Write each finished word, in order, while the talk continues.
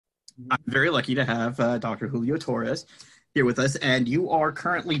I'm very lucky to have Dr. Julio Torres here with us, and you are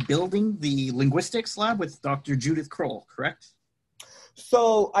currently building the linguistics lab with Dr. Judith Kroll, correct?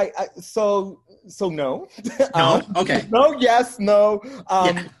 So no. No? Okay. No, yes, no.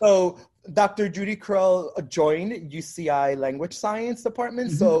 Yeah. So Dr. Judy Kroll joined UCI Language Science Department,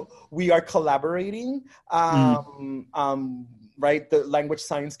 Mm-hmm. so we are collaborating. Right, the language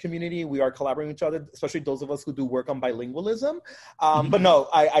science community, we are collaborating with each other, especially those of us who do work on bilingualism. But no,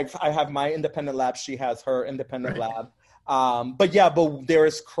 I have my independent lab. She has her independent lab. But there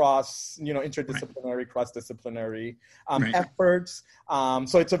is interdisciplinary, cross-disciplinary efforts.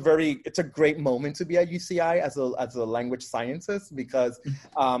 So it's a great moment to be at UCI as a language scientist, because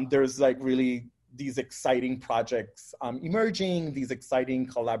there's like really these exciting projects emerging, these exciting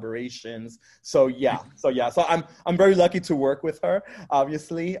collaborations. So I'm very lucky to work with her,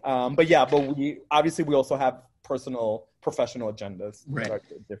 obviously. But we also have professional agendas that are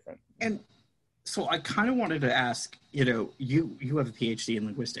different. And so I kind of wanted to ask, you have a PhD in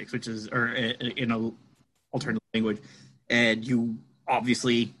linguistics, or in an alternative language, and you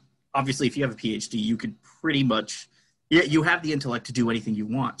obviously, if you have a PhD, you could pretty much, you have the intellect to do anything you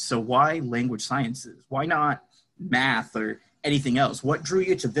want. So why language sciences? Why not math or anything else? What drew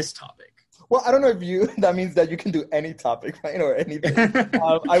you to this topic? Well, I don't know if that means that you can do any topic, right, or anything.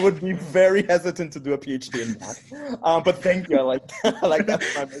 I would be very hesitant to do a PhD in that. But thank you. I like that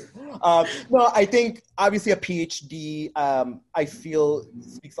premise. No, I think obviously a PhD, I feel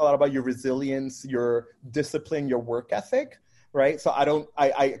speaks a lot about your resilience, your discipline, your work ethic, right? So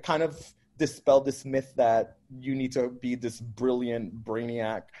I kind of dispel this myth that you need to be this brilliant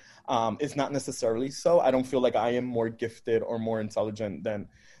brainiac. It's not necessarily so. I don't feel like I am more gifted or more intelligent than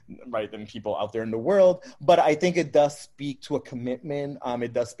people out there in the world, but I think it does speak to a commitment.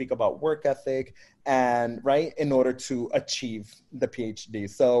 It does speak about work ethic, and in order to achieve the PhD.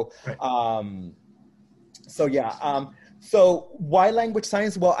 So, so why language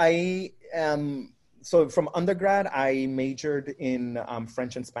science? Well, so from undergrad, I majored in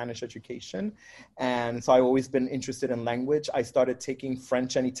French and Spanish education. And so I've always been interested in language. I started taking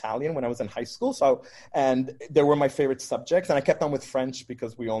French and Italian when I was in high school. And they were my favorite subjects. And I kept on with French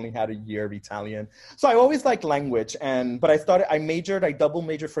because we only had a year of Italian. So I always liked language. But I double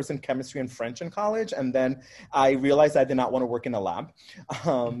majored first in chemistry and French in college. And then I realized I did not want to work in a lab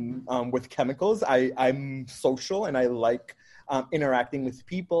with chemicals. I'm social and I like interacting with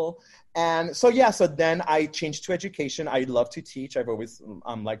people. And so then I changed to education. I love to teach. I've always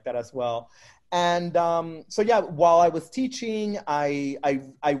liked that as well. And while I was teaching, I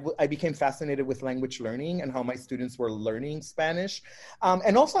became fascinated with language learning and how my students were learning Spanish.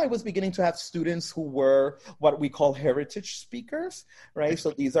 And also I was beginning to have students who were what we call heritage speakers, right?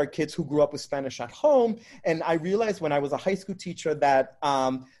 So these are kids who grew up with Spanish at home. And I realized when I was a high school teacher that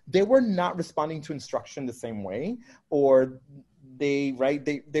they were not responding to instruction the same way, or they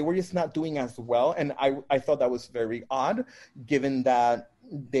were just not doing as well. And I thought that was very odd, given that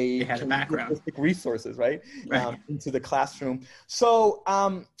they had a background, resources, into the classroom. So,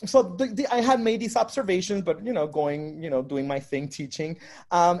 I had made these observations, but doing my thing, teaching.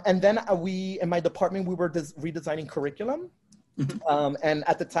 And then in my department, we were redesigning curriculum. Mm-hmm. And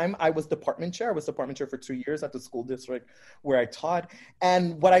at the time, I was department chair. I was department chair for 2 years at the school district where I taught.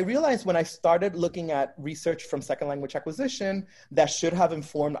 And what I realized when I started looking at research from second language acquisition that should have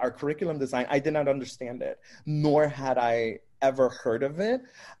informed our curriculum design, I did not understand it, nor had I ever heard of it.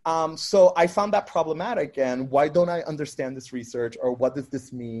 So I found that problematic. And why don't I understand this research, or what does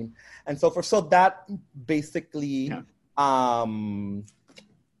this mean? And so that basically...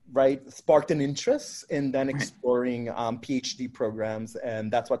 sparked an interest in then exploring PhD programs, and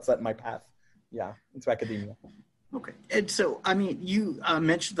that's what set my path, into academia. Okay, and so you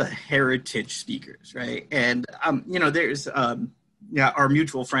mentioned the heritage speakers, right? And there's our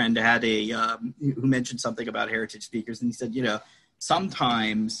mutual friend had who mentioned something about heritage speakers, and he said,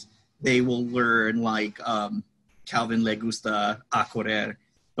 sometimes they will learn Calvin le gusta a correr,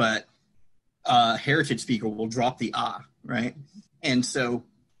 but a heritage speaker will drop the a, right? And so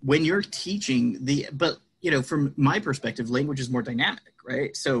when you're teaching from my perspective, language is more dynamic,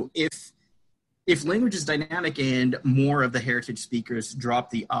 right? So if language is dynamic and more of the heritage speakers drop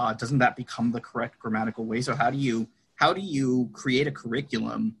the doesn't that become the correct grammatical way? So how do you create a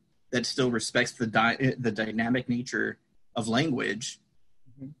curriculum that still respects the dynamic nature of language,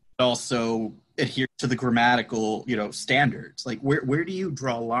 but also adhere to the grammatical, standards? Like where do you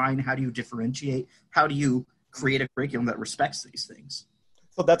draw a line? How do you differentiate? How do you create a curriculum that respects these things?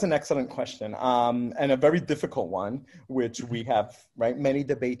 So that's an excellent question, and a very difficult one, which we have, right, many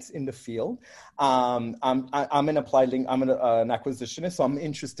debates in the field. I'm an applied I'm an acquisitionist, so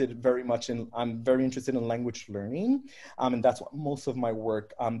I'm very interested in language learning, and that's what most of my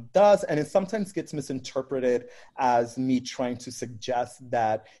work does. And it sometimes gets misinterpreted as me trying to suggest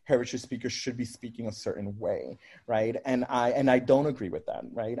that heritage speakers should be speaking a certain way, right? And I don't agree with that,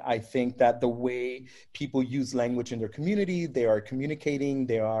 right? I think that the way people use language in their community, they are communicating,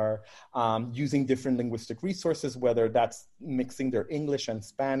 they are using different linguistic resources, whether that's mixing their English and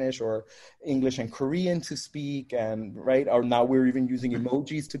Spanish or English and Korean to speak, and right, or now we're even using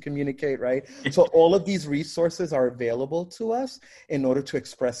emojis to communicate, right? So all of these resources are available to us in order to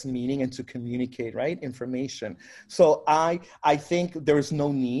express meaning and to communicate, right, information. So I think there is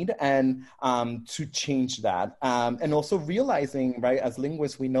no need and to change that, and also realizing, right, as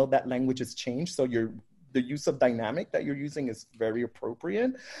linguists, we know that language has changed. So the use of dynamic that you're using is very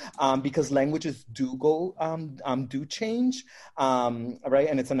appropriate, because languages do change, right?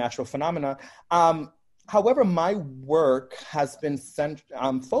 And it's a natural phenomena. However, my work has been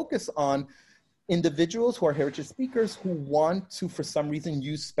focused on individuals who are heritage speakers who want to, for some reason,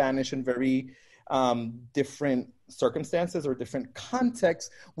 use Spanish in very different circumstances or different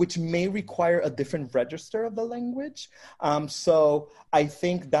contexts, which may require a different register of the language. So I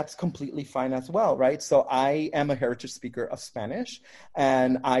think that's completely fine as well, right? So I am a heritage speaker of Spanish,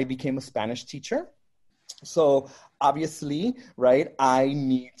 and I became a Spanish teacher. So obviously, right, I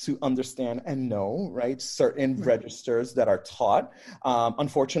need to understand and know, right, certain registers that are taught.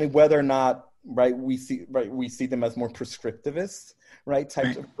 Unfortunately, whether or not, right, we see them as more prescriptivist, right,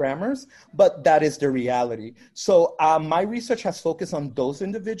 types of grammars, but that is the reality. So my research has focused on those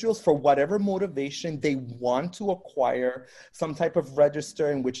individuals for whatever motivation they want to acquire some type of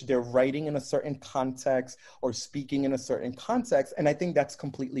register in which they're writing in a certain context or speaking in a certain context, and I think that's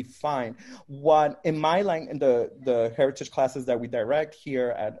completely fine. What in the heritage classes that we direct here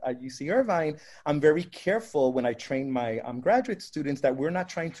at UC Irvine, I'm very careful when I train my graduate students that we're not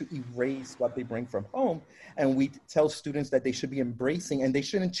trying to erase what they bring from home, and we tell students that they should be embracing and they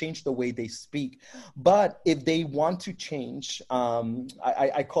shouldn't change the way they speak. But if they want to change,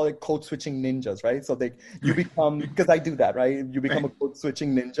 I call it code switching ninjas, right? So you become, because I do that, right? You become a code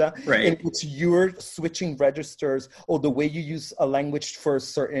switching ninja, right, in which you're switching registers or the way you use a language for a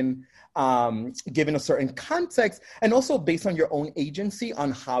certain, given a certain context, and also based on your own agency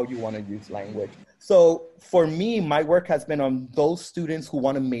on how you want to use language. So for me, my work has been on those students who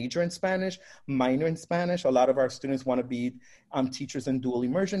want to major in Spanish, minor in Spanish. A lot of our students want to be teachers in dual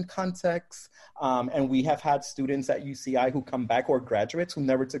immersion contexts. And we have had students at UCI who come back, or graduates who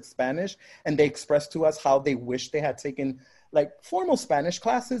never took Spanish, and they express to us how they wish they had taken like formal Spanish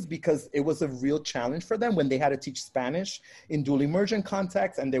classes, because it was a real challenge for them when they had to teach Spanish in dual immersion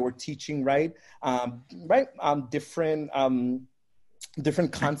contexts, and they were teaching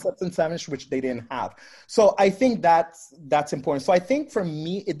different concepts in Spanish which they didn't have. So I think that's important. So I think for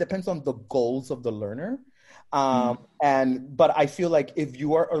me, it depends on the goals of the learner. But I feel like if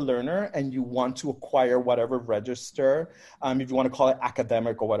you are a learner and you want to acquire whatever register, if you want to call it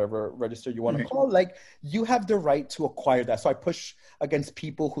academic or whatever register you want to call, like, you have the right to acquire that. So I push against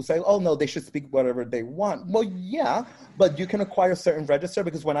people who say, oh no, they should speak whatever they want. Well, yeah, but you can acquire a certain register,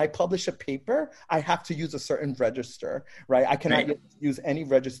 because when I publish a paper, I have to use a certain register, right? I cannot use any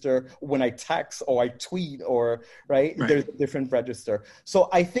register when I text or I tweet or, there's a different register. So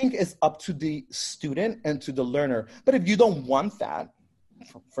I think it's up to the student and to the learner. But if you don't want that,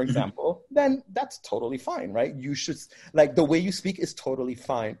 for example, then that's totally fine, right? You should, like, the way you speak is totally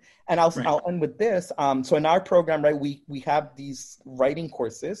fine. And I'll end with this. So in our program, right, we have these writing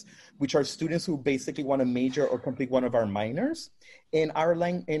courses, which are students who basically want to major or complete one of our minors in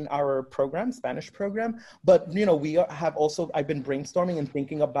our program, Spanish program. But, I've been brainstorming and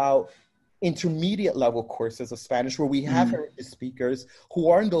thinking about intermediate level courses of Spanish, where we have heritage speakers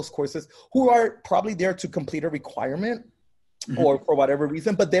who are in those courses, who are probably there to complete a requirement or for whatever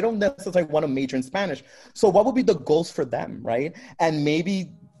reason, but they don't necessarily want to major in Spanish. So what would be the goals for them, right? And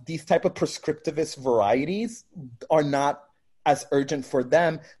maybe these type of prescriptivist varieties are not as urgent for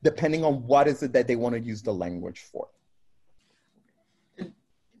them, depending on what is it that they want to use the language for.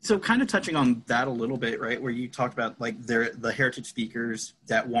 So kind of touching on that a little bit, right, where you talked about like the heritage speakers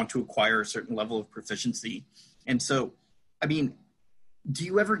that want to acquire a certain level of proficiency. And so, I mean, do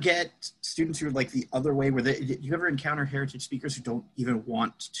you ever get students who are like the other way, do you ever encounter heritage speakers who don't even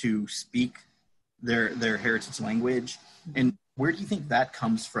want to speak their heritage language? And where do you think that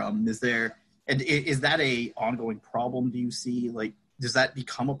comes from? Is that a ongoing problem? Do you see, like, does that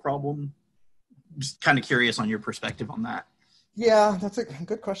become a problem? Just kind of curious on your perspective on that. Yeah, that's a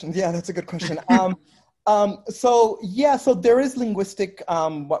good question. Yeah, that's a good question. So there is linguistic,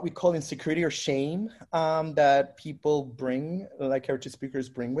 what we call insecurity or shame, that people bring, like heritage speakers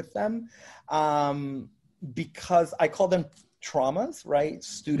bring with them, because I call them traumas, right?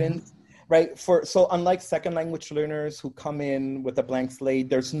 Students, right? So unlike second language learners who come in with a blank slate,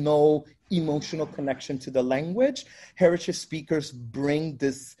 there's no emotional connection to the language. Heritage speakers bring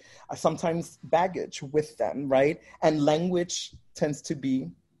this sometimes baggage with them, right? And language tends to be,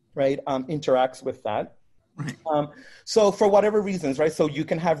 right, interacts with that. Right. So for whatever reasons, right? So you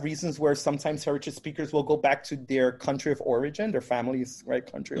can have reasons where sometimes heritage speakers will go back to their country of origin, their family's right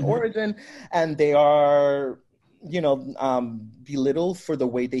country of origin, and they are, belittled for the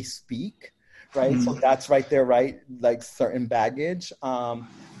way they speak, right? So that's right there, right? Like certain baggage.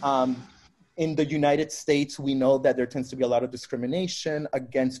 In the United States, we know that there tends to be a lot of discrimination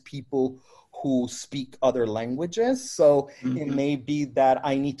against people who speak other languages. So it may be that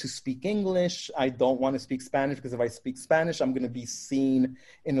I need to speak English. I don't want to speak Spanish because if I speak Spanish, I'm going to be seen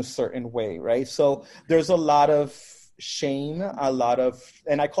in a certain way, right? So there's a lot of shame,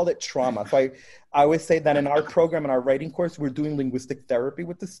 and I call it trauma. So I always say that in our program, in our writing course, we're doing linguistic therapy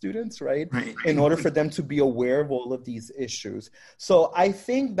with the students, right? In order for them to be aware of all of these issues. So I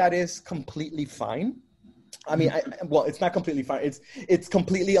think that is completely fine. I mean, well, it's not completely fine. It's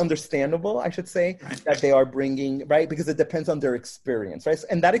completely understandable, I should say, that they are bringing, right? Because it depends on their experience, right?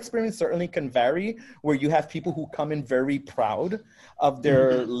 And that experience certainly can vary, where you have people who come in very proud of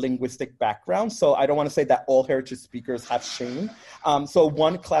their linguistic background. So I don't want to say that all heritage speakers have shame. So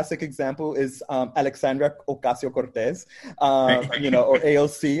one classic example is Alexandra Ocasio-Cortez, or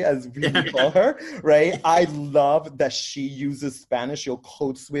AOC, as we call her, right? I love that she uses Spanish. She'll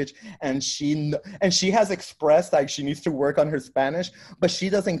code switch, and she has expressed like she needs to work on her Spanish, but she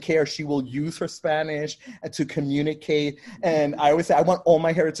doesn't care. She will use her Spanish to communicate. And I always say, I want all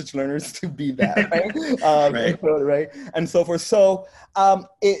my heritage learners to be that, right? Right. And so forth. So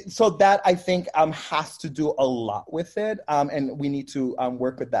that I think has to do a lot with it. And we need to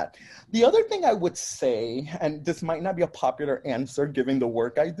work with that. The other thing I would say, and this might not be a popular answer given the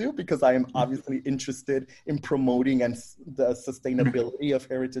work I do, because I am obviously interested in promoting and the sustainability of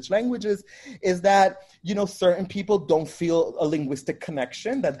heritage languages, is that, certain people don't feel a linguistic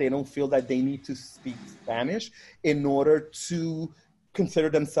connection, that they don't feel that they need to speak Spanish in order to consider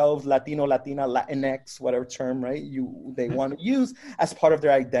themselves Latino, Latina, Latinx, whatever term, right, they want to use as part of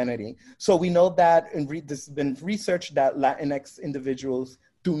their identity. So we know that, this has been researched, that Latinx individuals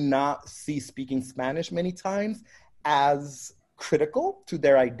do not see speaking Spanish many times as critical to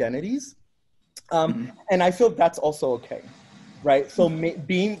their identities. And I feel that's also okay. Right. So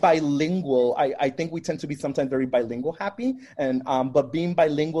being bilingual, I think we tend to be sometimes very bilingual happy, but being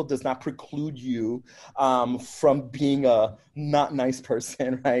bilingual does not preclude you from being a not nice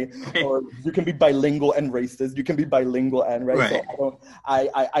person, right? Or you can be bilingual and racist. You can be bilingual and So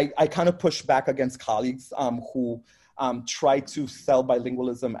I kind of push back against colleagues who try to sell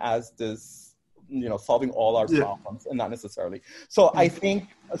bilingualism as this, solving all our problems, and not necessarily. So I think,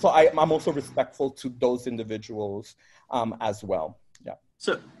 I'm also respectful to those individuals as well. Yeah.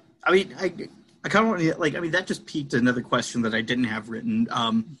 So, I mean, I kind of want to, that just piqued another question that I didn't have written.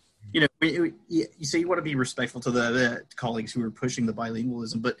 You say you want to be respectful to the colleagues who are pushing the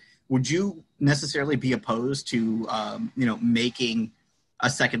bilingualism, but would you necessarily be opposed to, making a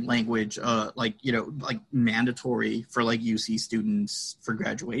second language, mandatory for UC students for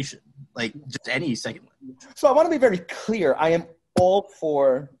graduation, just any second language? So I want to be very clear. I am all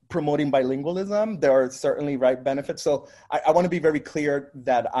for promoting bilingualism. There are certainly benefits. So I want to be very clear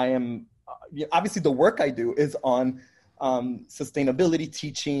that I am, obviously the work I do is on sustainability,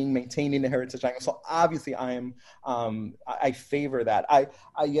 teaching, maintaining the heritage language. So obviously I favor that. I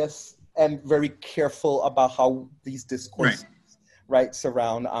guess am very careful about how these discourses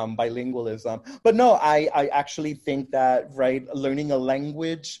surround bilingualism. But no, I actually think that, learning a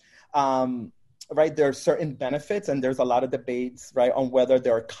language, there are certain benefits, and there's a lot of debates, on whether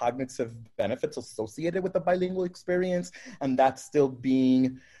there are cognitive benefits associated with the bilingual experience, and that's still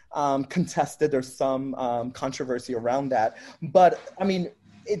being contested. There's some controversy around that. But, I mean,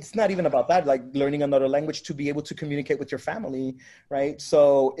 it's not even about that, learning another language to be able to communicate with your family, right?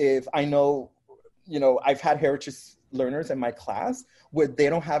 So if I know, I've had heritage learners in my class where they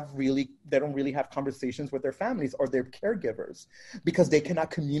don't really have conversations with their families or their caregivers because they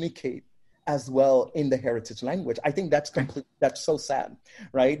cannot communicate as well in the heritage language. I think that's that's so sad,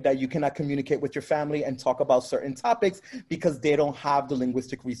 right? That you cannot communicate with your family and talk about certain topics because they don't have the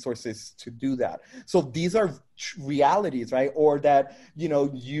linguistic resources to do that. So these are realities, right? Or that,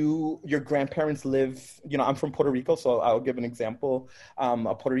 your grandparents live, I'm from Puerto Rico, so I'll give an example,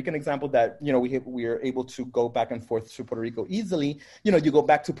 a Puerto Rican example that, we are able to go back and forth to Puerto Rico easily. You go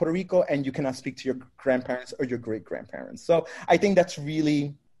back to Puerto Rico and you cannot speak to your grandparents or your great grandparents. So I think that's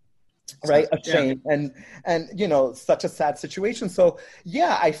really, right, a shame. And such a sad situation. So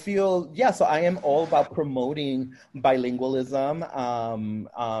I feel so I am all about promoting bilingualism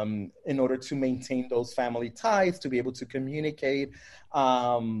in order to maintain those family ties, to be able to communicate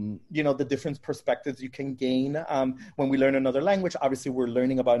the different perspectives you can gain when we learn another language. Obviously we're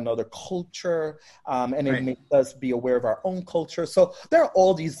learning about another culture, and it makes us be aware of our own culture. So there are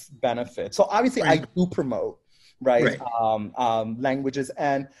all these benefits. So obviously I do promote languages.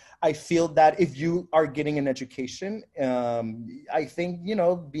 And I feel that if you are getting an education, I think,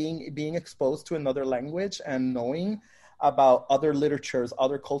 being exposed to another language and knowing about other literatures,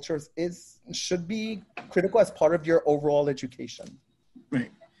 other cultures should be critical as part of your overall education.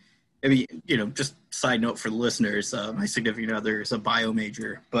 Right. I mean, just side note for the listeners, my significant other is a bio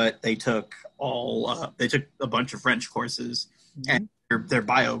major, but they took a bunch of French courses, and their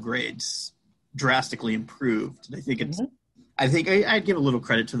bio grades drastically improved. And I think I'd give a little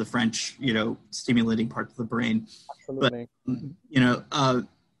credit to the French, stimulating parts of the brain. Absolutely. But,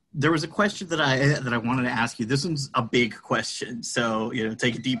 there was a question that I wanted to ask you. This one's a big question. So,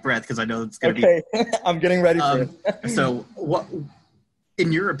 take a deep breath because I know it's going to be. I'm getting ready for it. So what,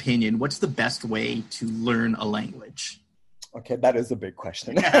 in your opinion, what's the best way to learn a language? Okay, that is a big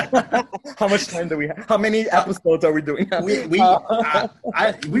question. How much time do we have? How many episodes are we doing?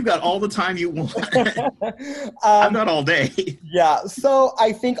 We've got all the time you want. I've got all day. Yeah, so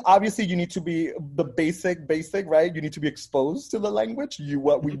I think obviously you need to be the basic, right? You need to be exposed to the language.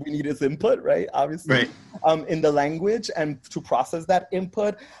 What we need is input, right? Obviously, in the language, and to process that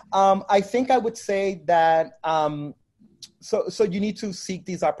input. I think I would say that so you need to seek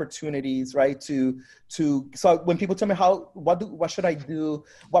these opportunities, right? So when people tell me what should I do,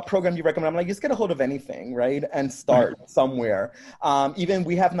 what program you recommend, I'm like, just get a hold of anything, right? And start somewhere. Even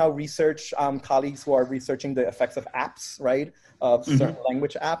we have now research colleagues who are researching the effects of apps, right? Of certain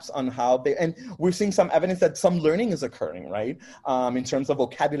language apps on how and we're seeing some evidence that some learning is occurring, right? In terms of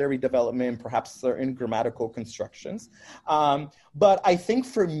vocabulary development, perhaps certain grammatical constructions. But I think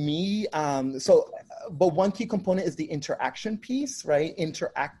for me, but one key component is the interaction piece, right?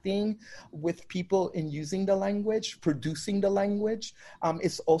 Interacting with people in using the language, producing the language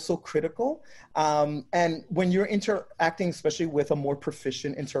is also critical. And when you're interacting, especially with a more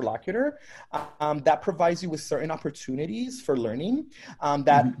proficient interlocutor, that provides you with certain opportunities for learning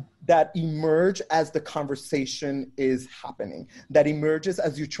that emerge as the conversation is happening, that emerges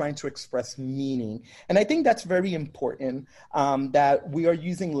as you're trying to express meaning. And I think that's very important, that we are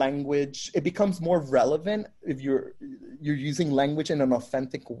using language. It becomes more relevant if you're using language in an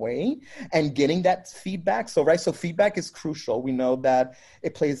authentic way and getting that feedback. So feedback is crucial. We know that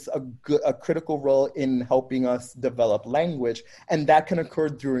it plays a critical role in helping us develop language, and that can occur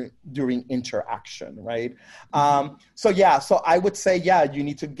during interaction, right? So I would say, you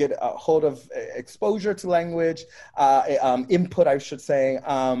need to get a hold of exposure to language, input, I should say,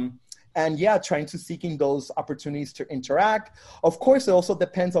 and trying to seeking those opportunities to interact. Of course, it also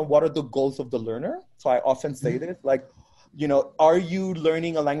depends on what are the goals of the learner. So I often say this, like, are you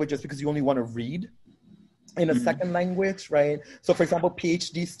learning a language just because you only want to read in a second language, right? So for example,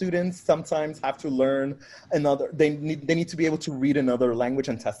 PhD students sometimes have to learn they need to be able to read another language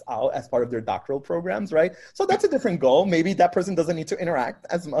and test out as part of their doctoral programs, right? So that's a different goal. Maybe that person doesn't need to interact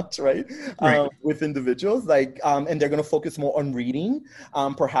as much, right? With individuals, and they're going to focus more on reading,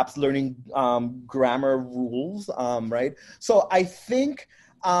 perhaps learning grammar rules, right? So I think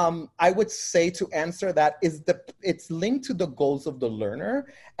I would say, to answer that, it's linked to the goals of the learner,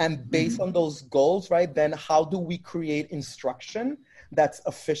 and based on those goals, right, then how do we create instruction that's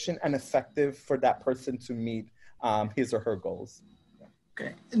efficient and effective for that person to meet his or her goals?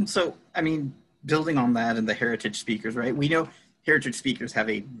 Okay. And so, I mean, building on that and the heritage speakers, right, we know heritage speakers have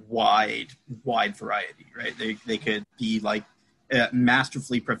a wide variety, right? They could be like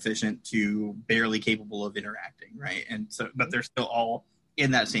masterfully proficient to barely capable of interacting, right? And so, but they're still all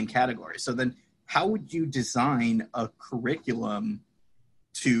in that same category. So then how would you design a curriculum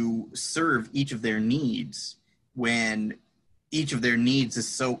to serve each of their needs when each of their needs is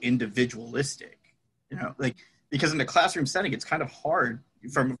so individualistic? Because in a classroom setting, it's kind of hard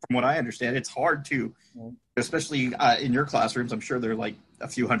from what I understand, it's hard to, especially in your classrooms. I'm sure there are like a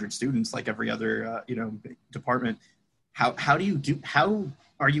few hundred students, like every other department. How are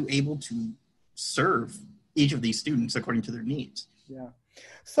you able to serve each of these students according to their needs? Yeah.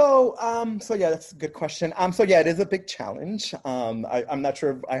 So yeah, that's a good question. So yeah, it is a big challenge. I'm not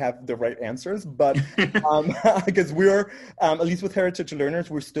sure if I have the right answers, but because we're, at least with heritage learners,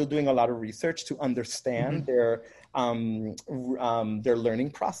 we're still doing a lot of research to understand their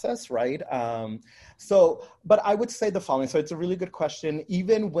learning process, right? But I would say the following. So it's a really good question.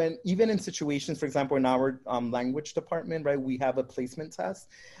 Even in situations, for example, in our language department, right, we have a placement test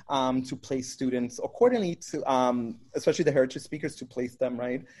to place students accordingly to, especially the heritage speakers, to place them,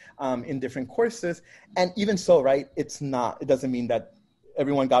 right, in different courses. And even so, right, it doesn't mean that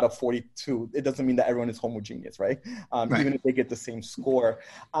everyone got a 42. It doesn't mean that everyone is homogeneous, right? Even if they get the same score.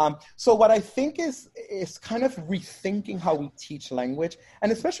 So what I think is kind of rethinking how we teach language,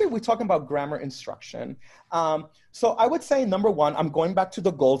 and especially if we're talking about grammar instruction. So I would say, number one, I'm going back to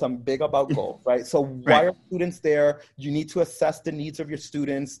the goals. I'm big about goals, right? So why are students there? You need to assess the needs of your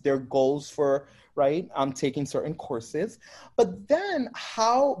students, their goals for, right, taking certain courses. But then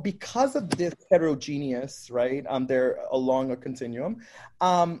because of this heterogeneous, right, they're along a continuum,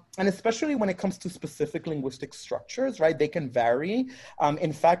 and especially when it comes to specific linguistic structures, right, they can vary.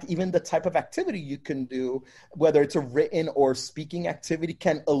 In fact, even the type of activity you can do, whether it's a written or speaking activity,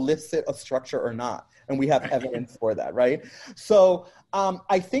 can elicit a structure or not. And we have evidence for that, right? So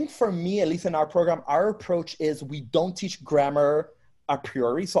I think for me, at least in our program, our approach is we don't teach grammar a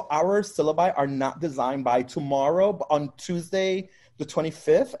priori. So our syllabi are not designed by tomorrow, but on Tuesday, the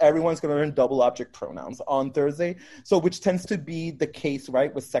 25th, everyone's going to learn double object pronouns on Thursday. So which tends to be the case,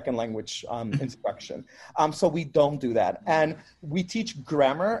 right, with second language instruction. So we don't do that. And we teach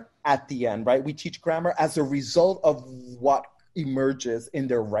grammar at the end, right? We teach grammar as a result of what emerges in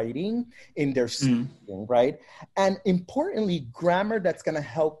their writing, in their speaking, right? And importantly, grammar that's going to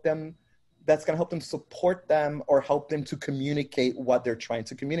help them support them or help them to communicate what they're trying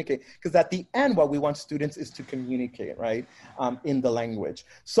to communicate. Because at the end, what we want students is to communicate, right, in the language.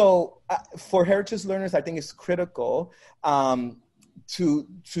 So for heritage learners, I think it's critical to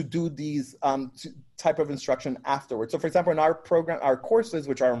do these type of instruction afterwards. So for example, in our program, our courses,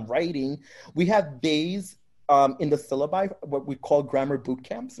 which are in writing, we have days in the syllabi, what we call grammar boot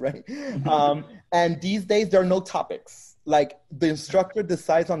camps, right? And these days, there are no topics. Like the instructor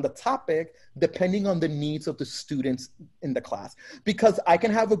decides on the topic depending on the needs of the students in the class. Because I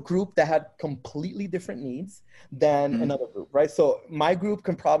can have a group that had completely different needs than another group, right? So my group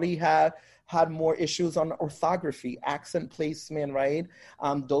can probably had more issues on orthography, accent placement, right?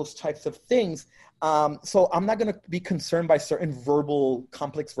 Those types of things. So I'm not going to be concerned by certain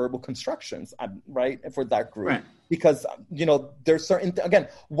complex verbal constructions, right, for that group. Right. Because, there's certain, again,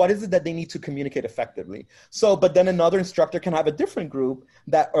 what is it that they need to communicate effectively? So, but then another instructor can have a different group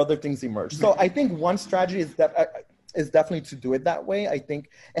that other things emerge. So I think one strategy is definitely to do it that way. I think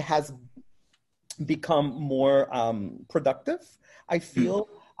it has become more productive, I feel.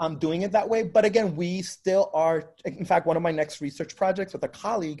 Doing it that way. But again, we still are, in fact, one of my next research projects with a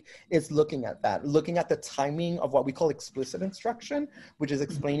colleague is looking at the timing of what we call explicit instruction, which is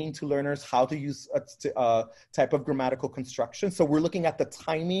explaining to learners how to use a type of grammatical construction. So we're looking at the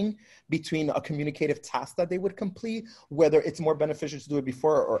timing between a communicative task that they would complete, whether it's more beneficial to do it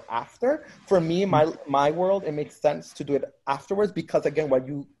before or after. For me, my world, it makes sense to do it afterwards because, again, what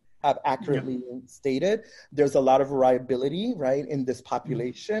you have accurately stated, there's a lot of variability, right, in this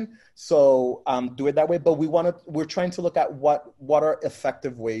population. So do it that way. But we're trying to look at what are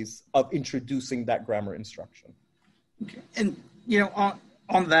effective ways of introducing that grammar instruction. Okay. And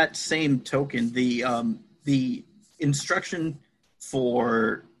on that same token, the instruction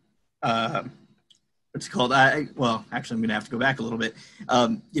for what's it called? Well, actually, I'm going to have to go back a little bit.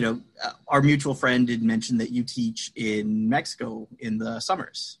 Our mutual friend did mention that you teach in Mexico in the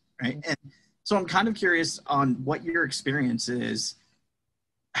summers. Right. And so I'm kind of curious on what your experience is,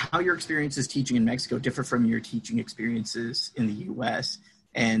 how your experiences teaching in Mexico differ from your teaching experiences in the U.S.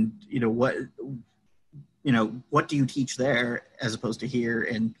 And, what do you teach there as opposed to here?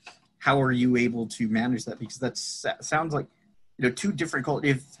 And how are you able to manage that? Because that sounds like, two different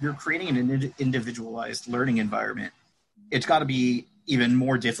cultures. If you're creating an individualized learning environment, it's got to be even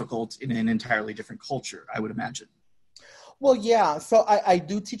more difficult in an entirely different culture, I would imagine. Well, yeah. So I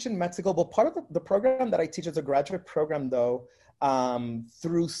do teach in Mexico, but part of the program that I teach is a graduate program, though.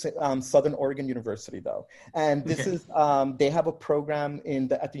 through Southern Oregon University, though. And this is, they have a program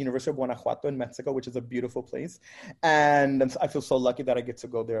at the University of Guanajuato in Mexico, which is a beautiful place. And I feel so lucky that I get to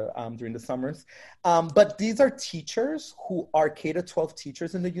go there during the summers. But these are teachers who are K-12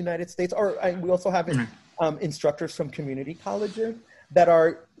 teachers in the United States, we also have instructors from community colleges that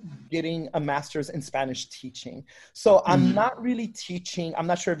are getting a master's in Spanish teaching. So I'm not really teaching, I'm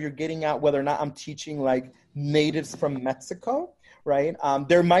not sure if you're getting at whether or not I'm teaching like natives from Mexico, right?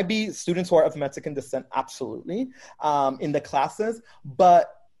 There might be students who are of Mexican descent, absolutely, in the classes,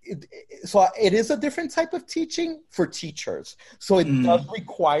 but so it is a different type of teaching for teachers. So it does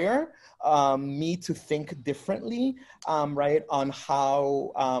require me to think differently, right, on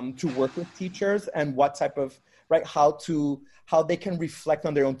how to work with teachers and what type of, right, how they can reflect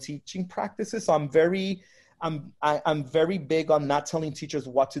on their own teaching practices. So I'm very big on not telling teachers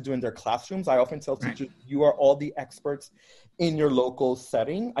what to do in their classrooms. I often tell teachers, you are all the experts in your local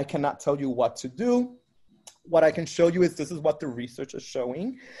setting. I cannot tell you what to do. What I can show you is this is what the research is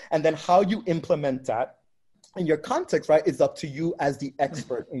showing. And then how you implement that in your context, right, is up to you as the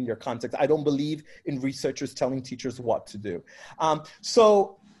expert in your context. I don't believe in researchers telling teachers what to do.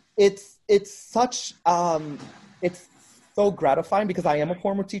 So it's so gratifying because I am a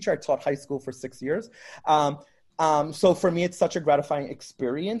former teacher. I taught high school for 6 years. So for me, it's such a gratifying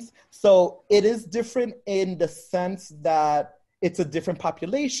experience. So it is different in the sense that it's a different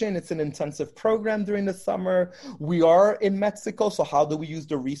population. It's an intensive program during the summer. We are in Mexico, so how do we use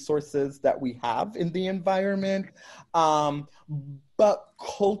the resources that we have in the environment? But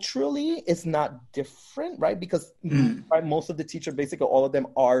culturally, it's not different, right? Because right, most of the teachers, basically all of them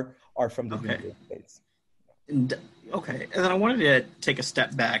are from the United States. Okay, and then I wanted to take a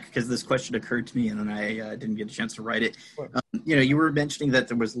step back because this question occurred to me and then I didn't get a chance to write it. Sure. You were mentioning that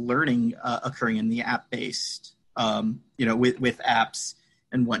there was learning occurring in the app-based, with apps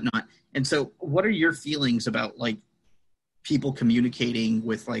and whatnot. And so what are your feelings about like people communicating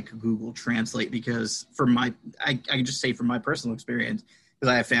with like Google Translate? Because I can just say from my personal experience,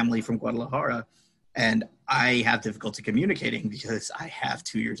 because I have family from Guadalajara, and I have difficulty communicating because I have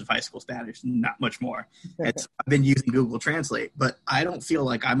 2 years of high school Spanish, not much more. And so I've been using Google Translate, but I don't feel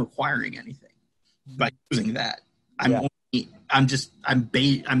like I'm acquiring anything by using that. I'm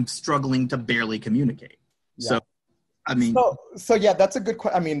struggling to barely communicate. Yeah. So, I mean, so yeah, that's a good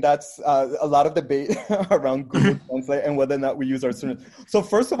question. I mean, that's a lot of debate around Google Translate and whether or not we use our students. So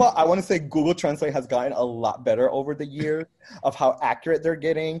first of all, I want to say Google Translate has gotten a lot better over the years of how accurate they're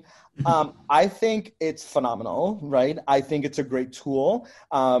getting. I think it's phenomenal, right? I think it's a great tool.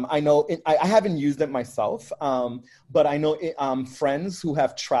 I know I haven't used it myself, but I know friends who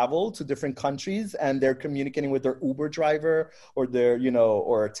have traveled to different countries and they're communicating with their Uber driver or their,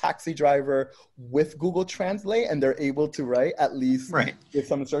 or a taxi driver with Google Translate, and they're able to write at least give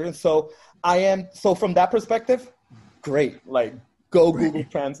some instructions. So from that perspective, great. Like, go Google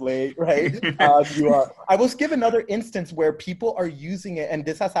Translate, right? I will give another instance where people are using it, and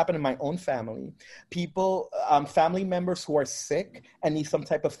this has happened in my own family. People, family members who are sick and need some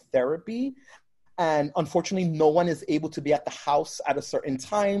type of therapy, and unfortunately, no one is able to be at the house at a certain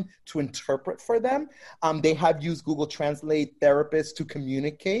time to interpret for them. They have used Google Translate therapists to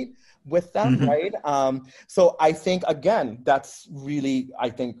communicate with them, right? So I think, again, that's really, I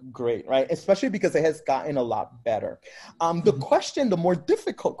think, great, right? Especially because it has gotten a lot better. The more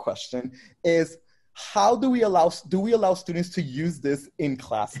difficult question is, how do we allow students to use this in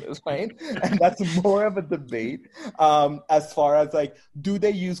classes, right? And that's more of a debate as far as like, do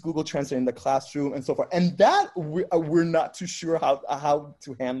they use Google Translate in the classroom and so forth? And that we're not too sure how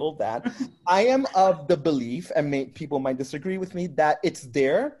to handle that. I am of the belief, and people might disagree with me, that it's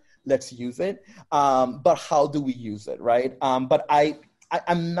there. Let's use it. But how do we use it, right? But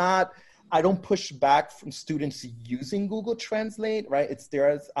I don't push back from students using Google Translate, right? It's there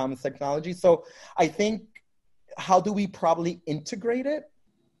as technology. So I think, how do we probably integrate it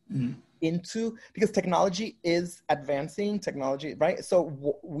because technology is advancing, right?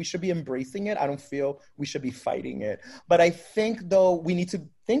 So we should be embracing it. I don't feel we should be fighting it. But I think, though, we need to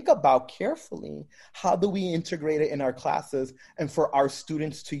think about carefully, how do we integrate it in our classes and for our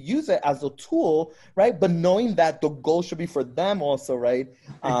students to use it as a tool, right? But knowing that the goal should be for them also, right,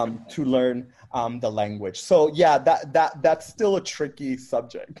 to learn the language. So yeah, that's still a tricky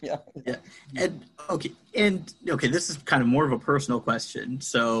subject. Yeah. And okay, this is kind of more of a personal question.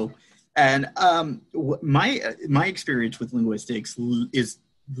 So, and my experience with linguistics is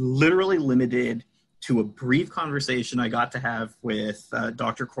literally limited to a brief conversation I got to have with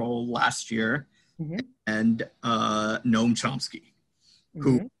Dr. Kroll last year and Noam Chomsky,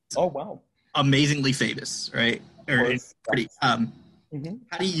 who oh wow, amazingly famous, right? or course. pretty.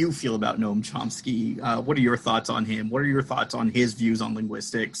 How do you feel about Noam Chomsky? What are your thoughts on him? What are your thoughts on his views on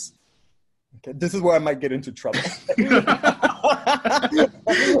linguistics? Okay, this is where I might get into trouble.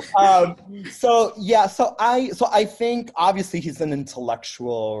 So I think obviously he's an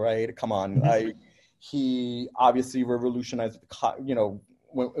intellectual, right? Come on, he obviously revolutionized,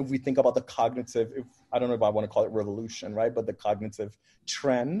 if we think about the cognitive, I don't know if I want to call it revolution, right? But the cognitive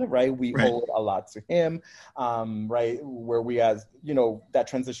trend, right? We owe a lot to him, right? Where we, as that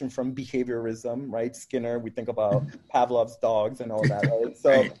transition from behaviorism, right? Skinner, we think about Pavlov's dogs and all that, right?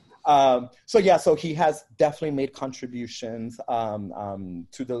 So he has definitely made contributions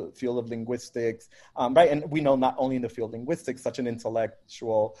to the field of linguistics, right? And we know not only in the field of linguistics, such an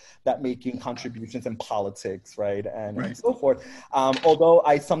intellectual that making contributions in politics, right? And so forth. Although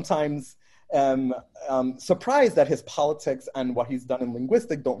I sometimes am surprised that his politics and what he's done in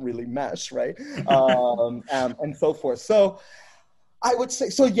linguistics don't really mesh, right? And so forth. So I would say,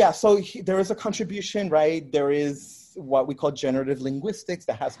 there is a contribution, right? There is what we call generative linguistics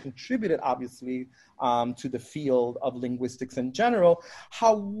that has contributed, obviously, to the field of linguistics in general.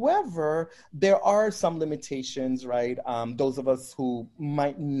 However, there are some limitations, right? Those of us who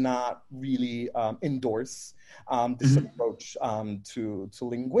might not really endorse this approach to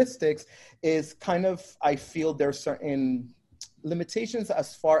linguistics is kind of, I feel there's certain limitations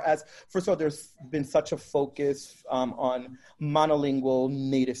as far as, first of all, there's been such a focus on monolingual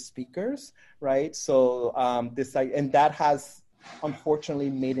native speakers, right? So and that has unfortunately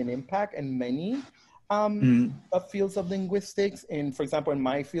made an impact in many fields of linguistics. And for example, in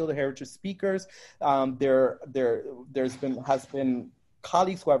my field of heritage speakers, has been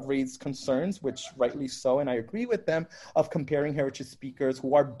colleagues who have raised concerns, which rightly so, and I agree with them, of comparing heritage speakers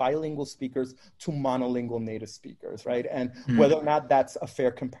who are bilingual speakers to monolingual native speakers, right? And whether or not that's a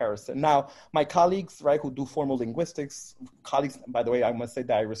fair comparison. Now, my colleagues, right, who do formal linguistics, colleagues, by the way, I must say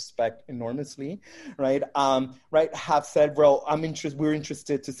that I respect enormously, right, have said, well, we're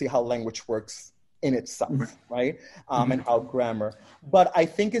interested to see how language works in itself, right, and how grammar. But I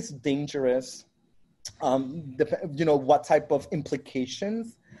think it's dangerous what type of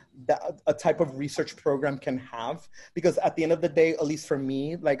implications that a type of research program can have, because at the end of the day, at least for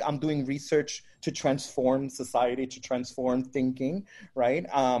me, like I'm doing research to transform society, to transform thinking, right?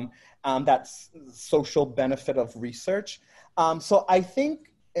 That's social benefit of research. So I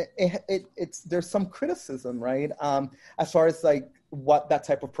think there's some criticism, right? As far as like what that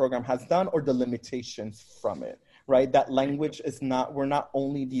type of program has done or the limitations from it. Right, that language we're not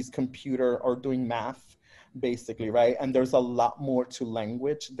only these computer or doing math, basically, right? And there's a lot more to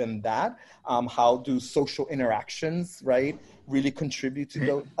language than that. How do social interactions, right, really contribute to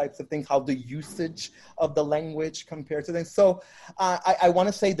those types of things? How the usage of the language compared to things. So I want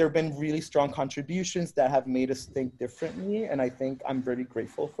to say there have been really strong contributions that have made us think differently. And I think I'm very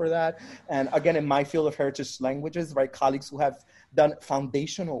grateful for that. And again, in my field of heritage languages, right, colleagues who have done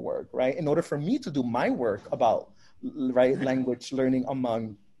foundational work, right, in order for me to do my work about language learning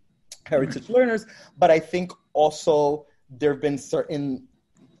among heritage learners. But I think also there have been certain,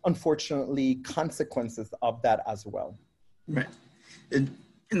 unfortunately, consequences of that as well. Right. And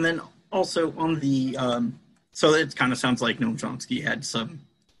then also on the, so it kind of sounds like Noam Chomsky had some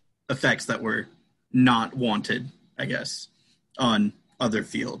effects that were not wanted, I guess, on other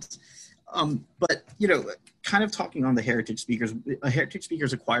fields. But, kind of talking on the heritage speakers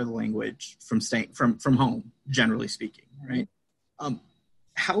acquire the language from home, generally speaking, right?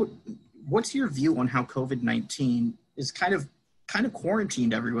 What's your view on how COVID-19 is kind of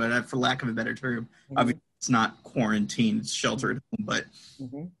quarantined everyone, for lack of a better term? Obviously, it's not quarantine, it's shelter at home, but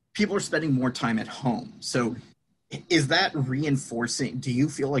people are spending more time at home. So is that reinforcing, do you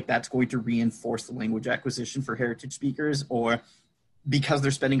feel like that's going to reinforce the language acquisition for heritage speakers, or because they're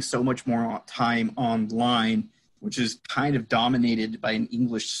spending so much more time online, which is kind of dominated by an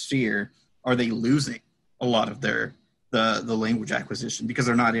English sphere, are they losing a lot of the language acquisition because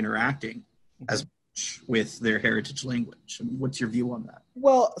they're not interacting as much with their heritage language? What's your view on that?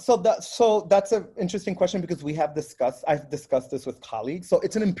 Well, so that's an interesting question, because I've discussed this with colleagues. So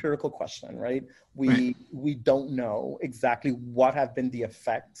it's an empirical question, right? We don't know exactly what have been the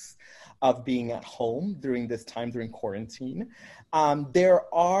effects of being at home during this time, during quarantine.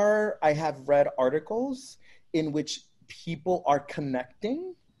 I have read articles in which people are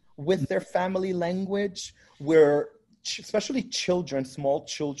connecting with their family language, where especially children, small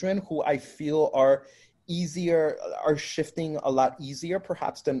children, who I feel are shifting a lot easier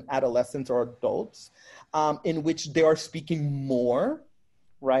perhaps than adolescents or adults, in which they are speaking more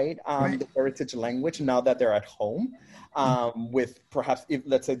right? Right. The heritage language now that they're at home, with perhaps, if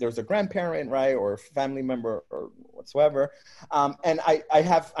let's say there's a grandparent, right, or a family member or whatsoever. And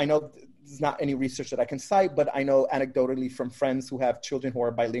I know there's not any research that I can cite, but I know anecdotally from friends who have children who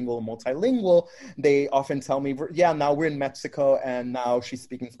are bilingual and multilingual, they often tell me, yeah, now we're in Mexico and now she's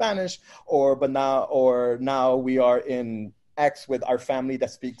speaking Spanish, or now we are in X with our family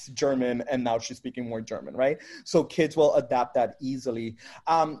that speaks German, and now she's speaking more German, right? So kids will adapt that easily.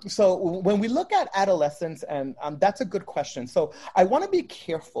 So when we look at adolescence, and that's a good question. So I want to be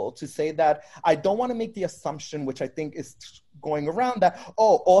careful to say that I don't want to make the assumption, which I think is going around, that,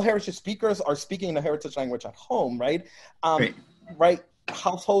 oh, all heritage speakers are speaking the heritage language at home, right? Right.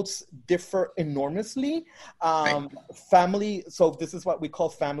 Households differ enormously. Family, so this is what we call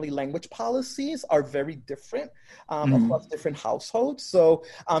family language policies, are very different across different households. So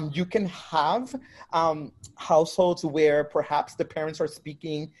you can have households where perhaps the parents are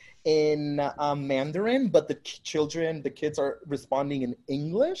speaking in Mandarin, but the kids are responding in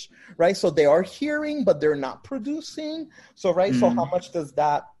English, right? So they are hearing, but they're not producing. So, right, so how much does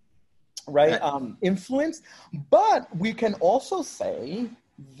that influence? But we can also say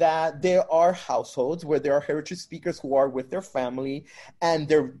that there are households where there are heritage speakers who are with their family, and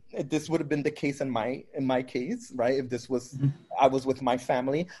this would have been the case in my case, right? If this was I was with my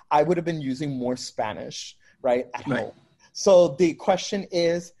family, I would have been using more Spanish, right, at home. So the question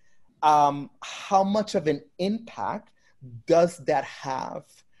is, how much of an impact does that have,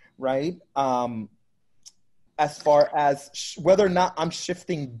 right? As far as whether or not I'm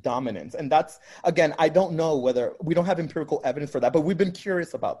shifting dominance. And that's, again, I don't know whether, we don't have empirical evidence for that, but we've been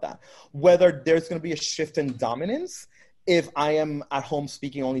curious about that. Whether there's going to be a shift in dominance if I am at home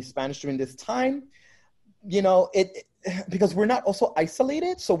speaking only Spanish during this time, because we're not also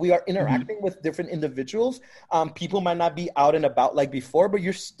isolated. So we are interacting with different individuals. People might not be out and about like before, but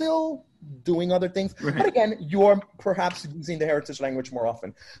you're still doing other things. Right. But again, you're perhaps using the heritage language more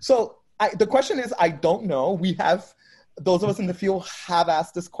often. So the question is, I don't know. We have, those of us in the field have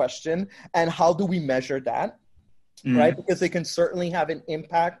asked this question, and how do we measure that, right? Because they can certainly have an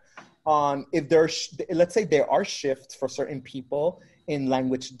impact on if let's say there are shifts for certain people in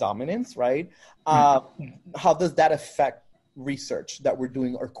language dominance, right? How does that affect research that we're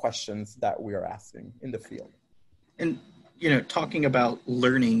doing or questions that we are asking in the field? And, talking about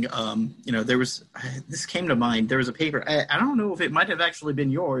learning, this came to mind. There was a paper, I don't know if it might have actually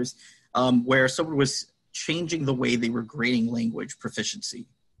been yours, where someone was changing the way they were grading language proficiency.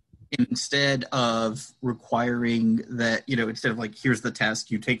 Instead of requiring that, instead of like, here's the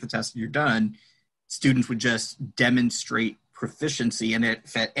test, you take the test and you're done, students would just demonstrate proficiency. And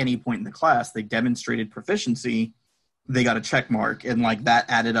if at any point in the class they demonstrated proficiency, they got a check mark, and like that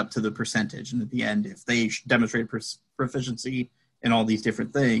added up to the percentage. And at the end, if they demonstrated proficiency in all these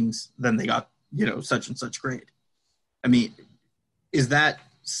different things, then they got, such and such grade. I mean, is that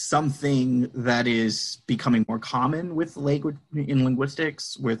something that is becoming more common with language in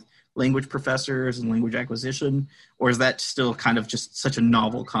linguistics, with language professors and language acquisition, or is that still kind of just such a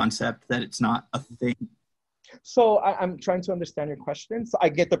novel concept that it's not a thing? So I'm trying to understand your question. So I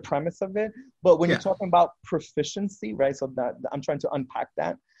get the premise of it, but when you're talking about proficiency, right? So that I'm trying to unpack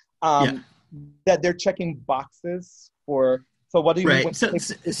that. That they're checking boxes for. So what do you mean?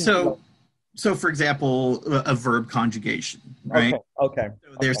 So for example, a verb conjugation, right? Okay.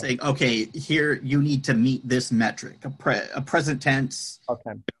 So they're saying, okay, here you need to meet this metric, a present tense,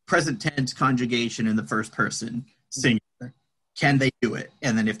 present tense conjugation in the first person singular. Can they do it?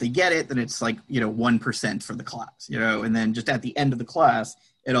 And then if they get it, then it's like, 1% for the class, and then just at the end of the class,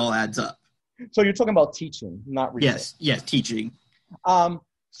 it all adds up. So you're talking about teaching, not research. Yes, teaching.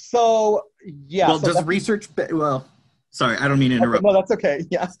 So, yeah. Well, does research, sorry, I don't mean to interrupt. No, that's okay.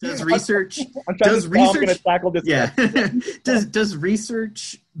 Yeah. Does research, I'm going to tackle this. Yeah. Does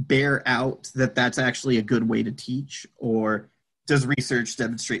research bear out that that's actually a good way to teach, or does research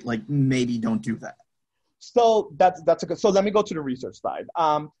demonstrate like maybe don't do that? So that's a good. So let me go to the research side.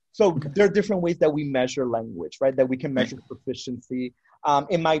 So there are different ways that we measure language, right? That we can measure proficiency.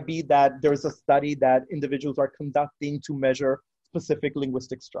 It might be that there's a study that individuals are conducting to measure specific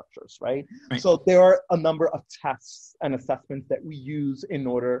linguistic structures, right? So there are a number of tests and assessments that we use in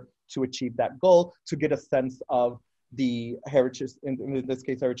order to achieve that goal, to get a sense of the heritage, in this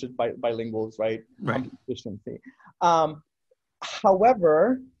case, heritage bilinguals, right? Proficiency.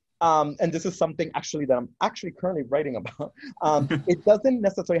 However, and this is something actually that I'm currently writing about. It doesn't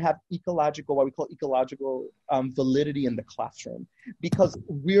necessarily have what we call ecological validity in the classroom, because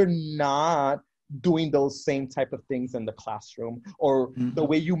we're not doing those same type of things in the classroom, or the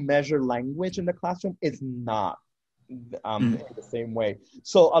way you measure language in the classroom is not in the same way.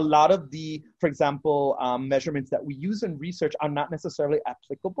 So a lot of for example, measurements that we use in research are not necessarily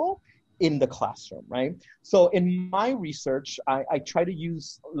applicable in the classroom, right? So in my research, I try to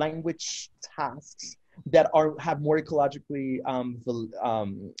use language tasks that have more ecologically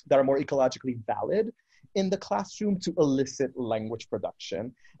that are more ecologically valid in the classroom to elicit language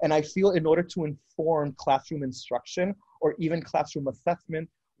production. And I feel in order to inform classroom instruction or even classroom assessment,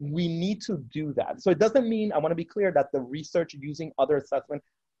 we need to do that. So it doesn't mean, I want to be clear, that the research using other assessments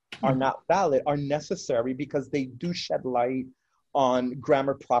are not valid, are necessary, because they do shed light on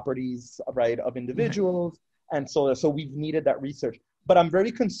grammar properties, right, of individuals. And so we've needed that research. But I'm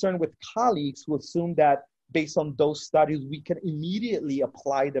very concerned with colleagues who assume that based on those studies, we can immediately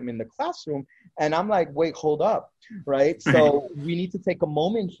apply them in the classroom. And I'm like, wait, hold up, right? So we need to take a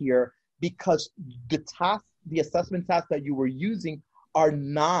moment here, because the assessment tasks that you were using are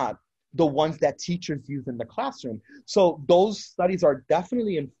not the ones that teachers use in the classroom. So those studies are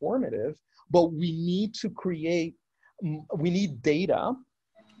definitely informative, but we need data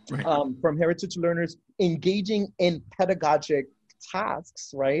from heritage learners engaging in pedagogic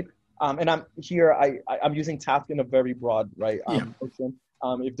tasks, right? And I'm using task in a very broad, right, notion.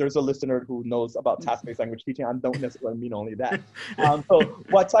 If there's a listener who knows about task-based language teaching, I don't necessarily mean only that. So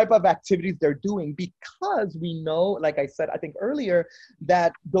what type of activities they're doing, because we know, like I said, I think earlier,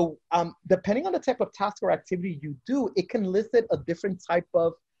 that depending on the type of task or activity you do, it can elicit a different type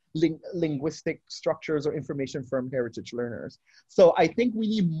of linguistic structures or information from heritage learners. So I think we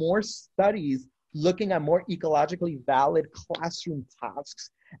need more studies looking at more ecologically valid classroom tasks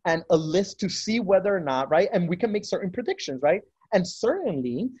and a list to see whether or not, right? And we can make certain predictions, right? And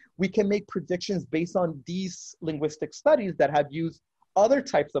certainly we can make predictions based on these linguistic studies that have used other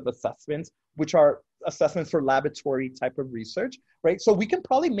types of assessments, which are assessments for laboratory type of research, right? So we can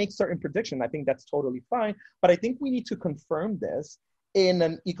probably make certain predictions. I think that's totally fine, but I think we need to confirm this in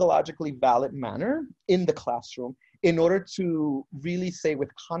an ecologically valid manner in the classroom in order to really say with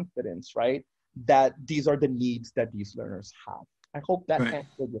confidence, right, that these are the needs that these learners have. I hope that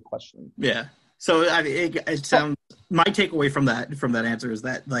answered your question. Yeah. So I mean, it sounds, my takeaway from that answer is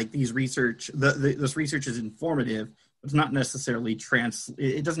that, like, this research is informative. It's not necessarily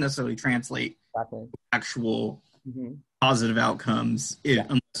it doesn't necessarily translate actual positive outcomes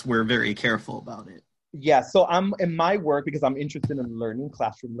unless we're very careful about it. Yeah. So I'm in my work, because I'm interested in learning,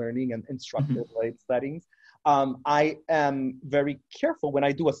 classroom learning and instructional settings. I am very careful when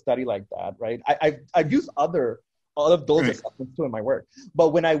I do a study like that, right? I've used all of those assessments too in my work. But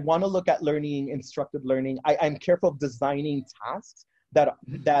when I want to look at learning, instructed learning, I'm careful of designing tasks that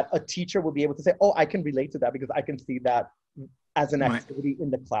a teacher will be able to say, oh, I can relate to that because I can see that as an activity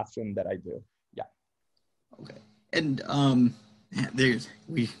in the classroom that I do. Yeah. Okay. And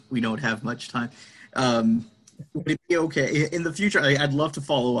we don't have much time. Would it be okay in the future? I'd love to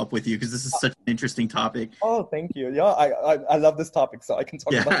follow up with you because this is such an interesting topic. Oh, thank you. Yeah, I love this topic, so I can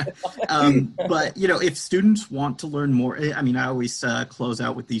talk about it. But if students want to learn more, I mean, I always close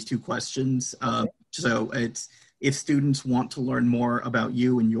out with these two questions. So it's, if students want to learn more about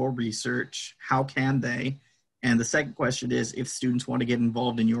you and your research, how can they? And the second question is, if students want to get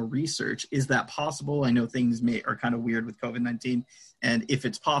involved in your research, is that possible? I know things are kind of weird with COVID-19, and if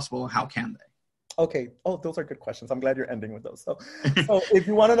it's possible, how can they? Okay. Oh, those are good questions. I'm glad you're ending with those. So if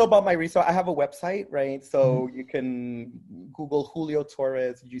you want to know about my research, I have a website, right? So you can Google Julio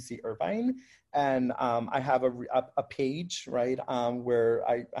Torres, UC Irvine. And I have a page, right, where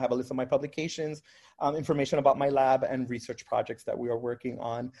I have a list of my publications, information about my lab and research projects that we are working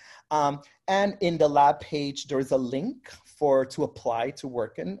on. And in the lab page, there is a link to apply to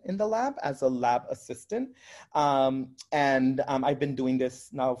work in the lab as a lab assistant. And I've been doing this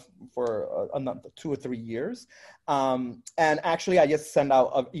now for 2 or 3 years. And actually, I just send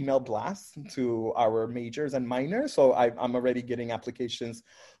out an email blast to our majors and minors. So I'm already getting applications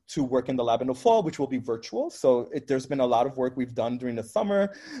to work in the lab in the fall, which will be virtual. So there's been a lot of work we've done during the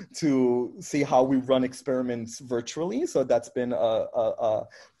summer to see how we run experiments virtually. So that's been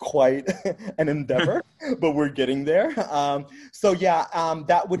quite an endeavor, but we're getting there. So yeah,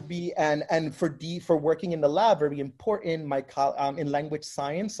 that would be, and for working in the lab, very important, in language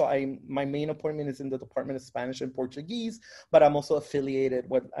science. So my main appointment is in the Department of Spanish and Portuguese, but I'm also affiliated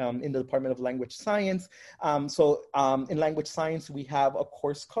with in the Department of Language Science. So in language science, we have a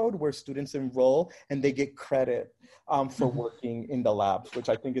course code where students enroll and they get credit for working in the labs, which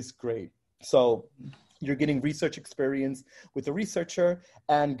I think is great. So you're getting research experience with a researcher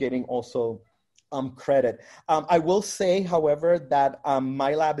and getting also credit. I will say, however, that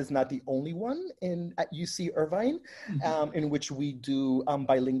my lab is not the only one at UC Irvine in which we do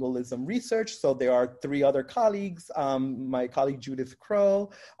bilingualism research. So there are 3 other colleagues. My colleague Judith Crow,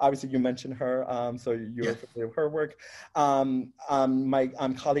 obviously you mentioned her, so you're familiar with her work. My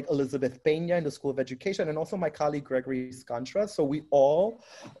colleague Elizabeth Peña in the School of Education, and also my colleague Gregory Scontra. So we all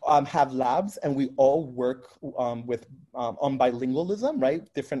have labs, and we all work on bilingualism,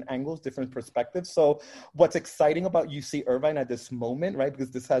 right? Different angles, different perspectives. So what's exciting about UC Irvine at this moment, right,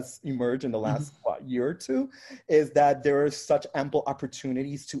 because this has emerged in the last year or two, is that there are such ample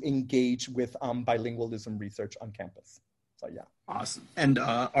opportunities to engage with bilingualism research on campus. So yeah. Awesome. And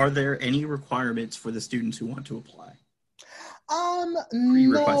are there any requirements for the students who want to apply?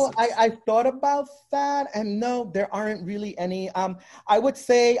 No, I thought about that, and no, there aren't really any. I would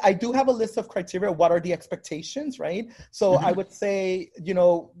say I do have a list of criteria. What are the expectations, right? So I would say,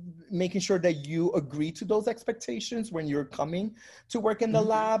 making sure that you agree to those expectations when you're coming to work in the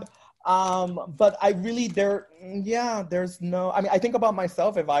lab. But I really, there's no, I think about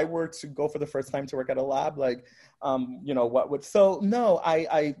myself, if I were to go for the first time to work at a lab, like, what would, so no,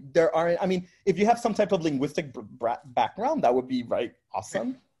 there aren't, if you have some type of linguistic background, that would be right.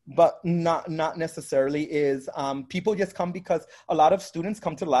 Awesome. But not necessarily is, people just come because a lot of students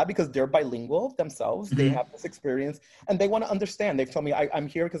come to the lab because they're bilingual themselves. They have this experience and they want to understand. They've told me, I'm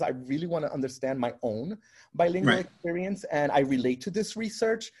here because I really want to understand my own bilingual experience and I relate to this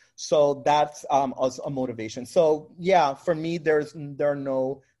research. So that's also a motivation. So yeah, for me, there are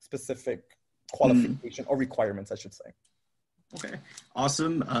no specific qualification or requirements, I should say. Okay,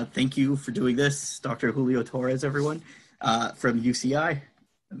 awesome. Thank you for doing this, Dr. Julio Torres, everyone, from UCI.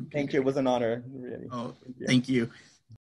 Thank you. It was an honor, really. Oh, thank you.